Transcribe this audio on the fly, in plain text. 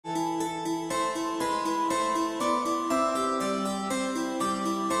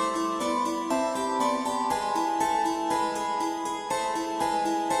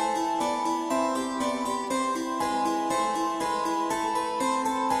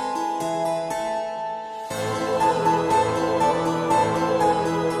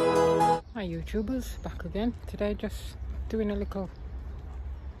YouTubers, back again today, just doing a little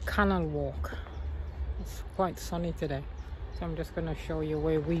canal walk. It's quite sunny today, so I'm just going to show you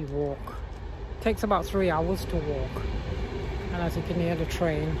where we walk. It takes about 3 hours to walk, and as you can hear the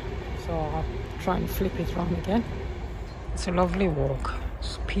train, so I'll try and flip it around again. It's a lovely walk.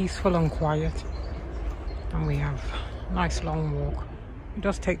 It's peaceful and quiet, and we have a nice long walk. It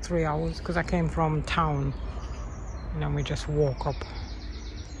does take 3 hours because I came from town and then we just walk up.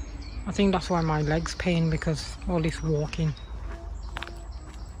 I think that's why my legs pain, because all this walking.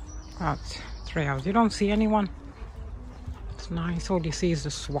 That's 3 hours. You don't see anyone. It's nice. All you see is the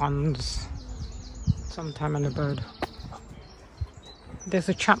swans sometime and a bird. There's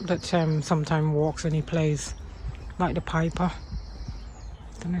a chap that sometimes walks and he plays like the piper.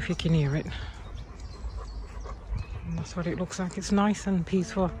 Don't know if you can hear it. And that's what it looks like. It's nice and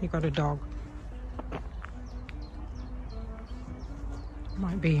peaceful. You got a dog.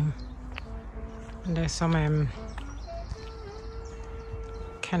 Might be him. And there's some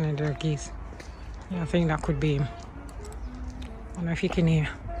Canada geese. Yeah, I think that could be him. I don't know if you can hear.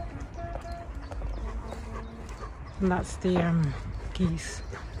 And that's the geese.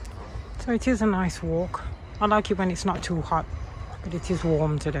 So it is a nice walk. I like it when it's not too hot, but it is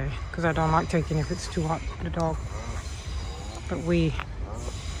warm today because I don't like taking it if it's too hot for the dog. But we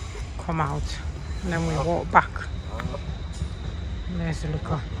come out and then we walk back. And there's the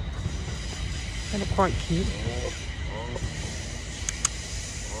looker. They look quite cute.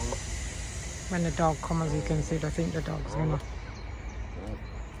 When the dog comes, as you can see, I think the dog's gonna.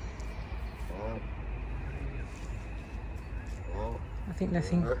 I think they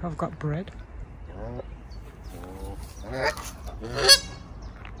think I've got bread.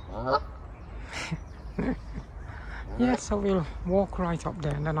 Yeah, so we'll walk right up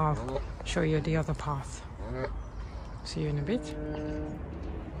there and then I'll show you the other path. See you in a bit.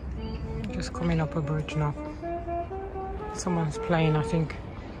 Just coming up a bridge now. Someone's playing, I think,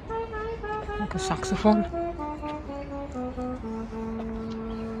 like a saxophone.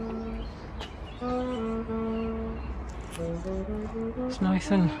 It's nice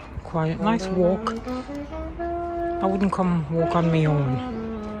and quiet. Nice walk. I wouldn't come walk on my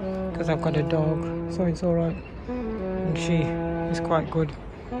own because I've got a dog, so it's alright. And she is quite good.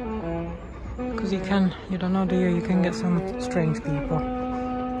 Because you don't know, do you? You can get some strange people.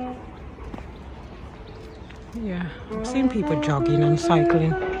 Yeah, I've seen people jogging and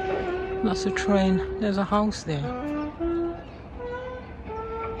cycling. That's a train. There's a house there.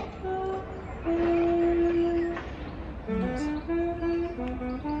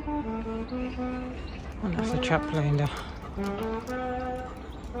 And that's a chap playing there.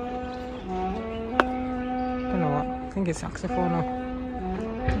 Don't know what. I think it's saxophone or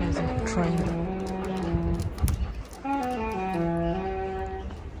there's a train.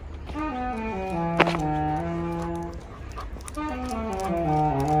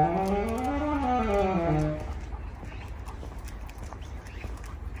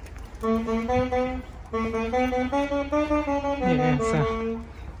 Yeah, it's a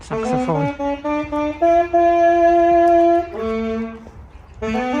saxophone.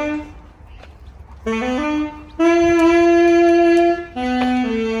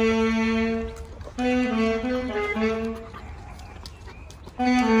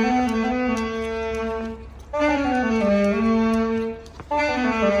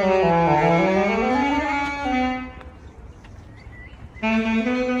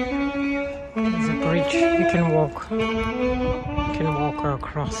 There's a bridge you can walk. You can walk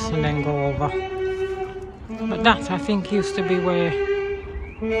across and then go over. But that, I think, used to be where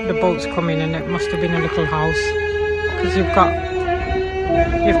the boats come in, and it must have been a little house. Because you've got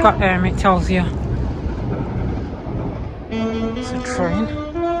it tells you it's a train.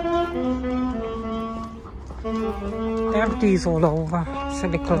 They have these all over. It's a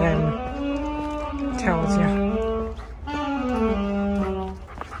little tells you.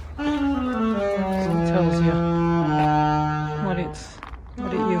 What it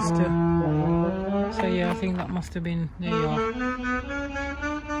used to. So yeah, I think that must have been, there you are.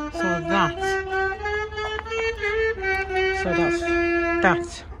 So that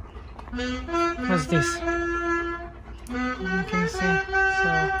was this. And you can see.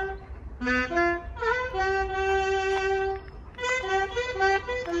 So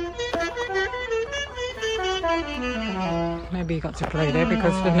maybe you got to play there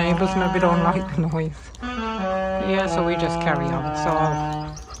because the neighbours maybe don't like the noise. Yeah, so we just carry on, so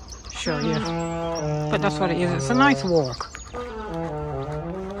I'll show you. But that's what it is. It's a nice walk,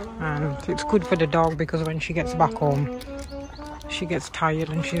 and it's good for the dog because when she gets back home she gets tired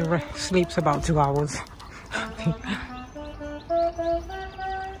and she sleeps about 2 hours.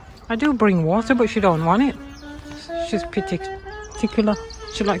 I do bring water, but she don't want it. She's particular.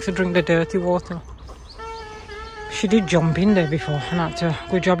 She likes to drink the dirty water. She did jump in there before, and I had to,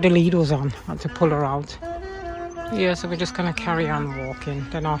 good job the lead was on, I had to pull her out. Yeah, so we're just gonna carry on walking,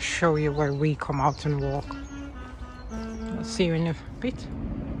 then I'll show you where we come out and walk. I'll see you in a bit.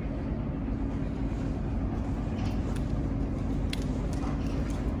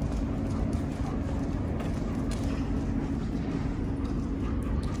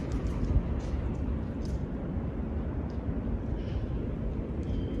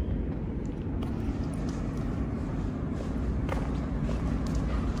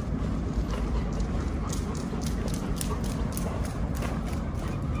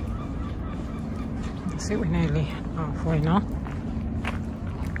 See, we're nearly halfway now,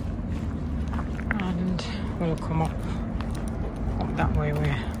 and we'll come up that way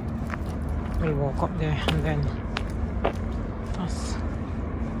where we'll walk up there, and then that's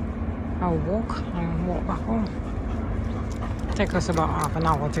I'll walk and walk back home. Take us about half an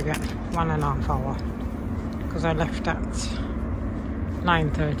hour to get 1.5 hours, because I left at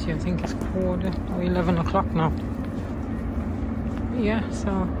 9:30. I think it's quarter or 11 o'clock now. Yeah,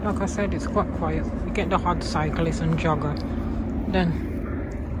 so like I said, it's quite quiet. We get the odd cyclist and jogger, then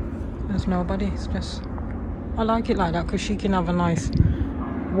there's nobody. It's just, I like it like that because she can have a nice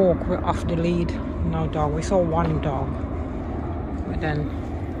walk off the lead. No dog. We saw one dog, but then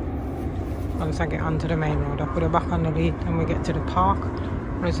once I get onto the main road, I put her back on the lead, and we get to the park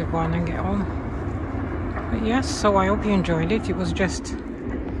reservoir and then get home. But yes, so I hope you enjoyed it. It was just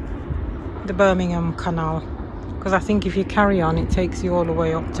the Birmingham Canal, because I think if you carry on, it takes you all the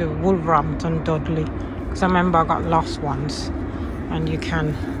way up to Wolverhampton, Dudley. Because I remember I got lost once, and you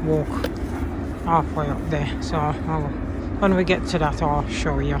can walk halfway up there. So when we get to that, I'll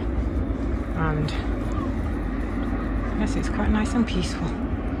show you. And yes, it's quite nice and peaceful.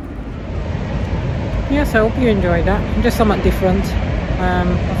 Yes, I hope you enjoyed that. Just something different.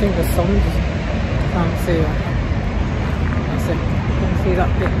 I think the sun can't see that. That's it. You can see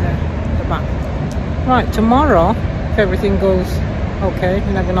that bit there at the back. Right, tomorrow, if everything goes okay,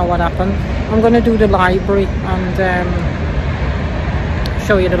 you never know what happens, I'm going to do the library and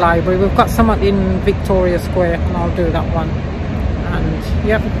show you the library. We've got some in Victoria Square, and I'll do that one. And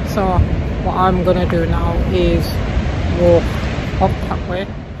yep, so what I'm going to do now is walk up that way.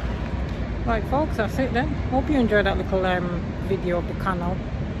 Right folks, that's it then. Hope you enjoyed that little video of the canal.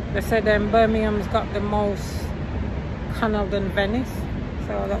 They said Birmingham's got the most canal than Venice,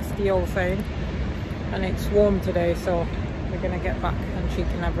 so that's the old saying. And it's warm today, so we're gonna get back and she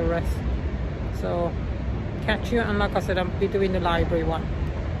can have a rest. So catch you, and like I said, I'll be doing the library one,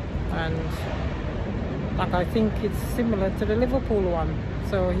 and like I think it's similar to the Liverpool one.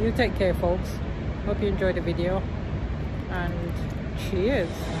 So you take care folks. Hope you enjoyed the video, and cheers.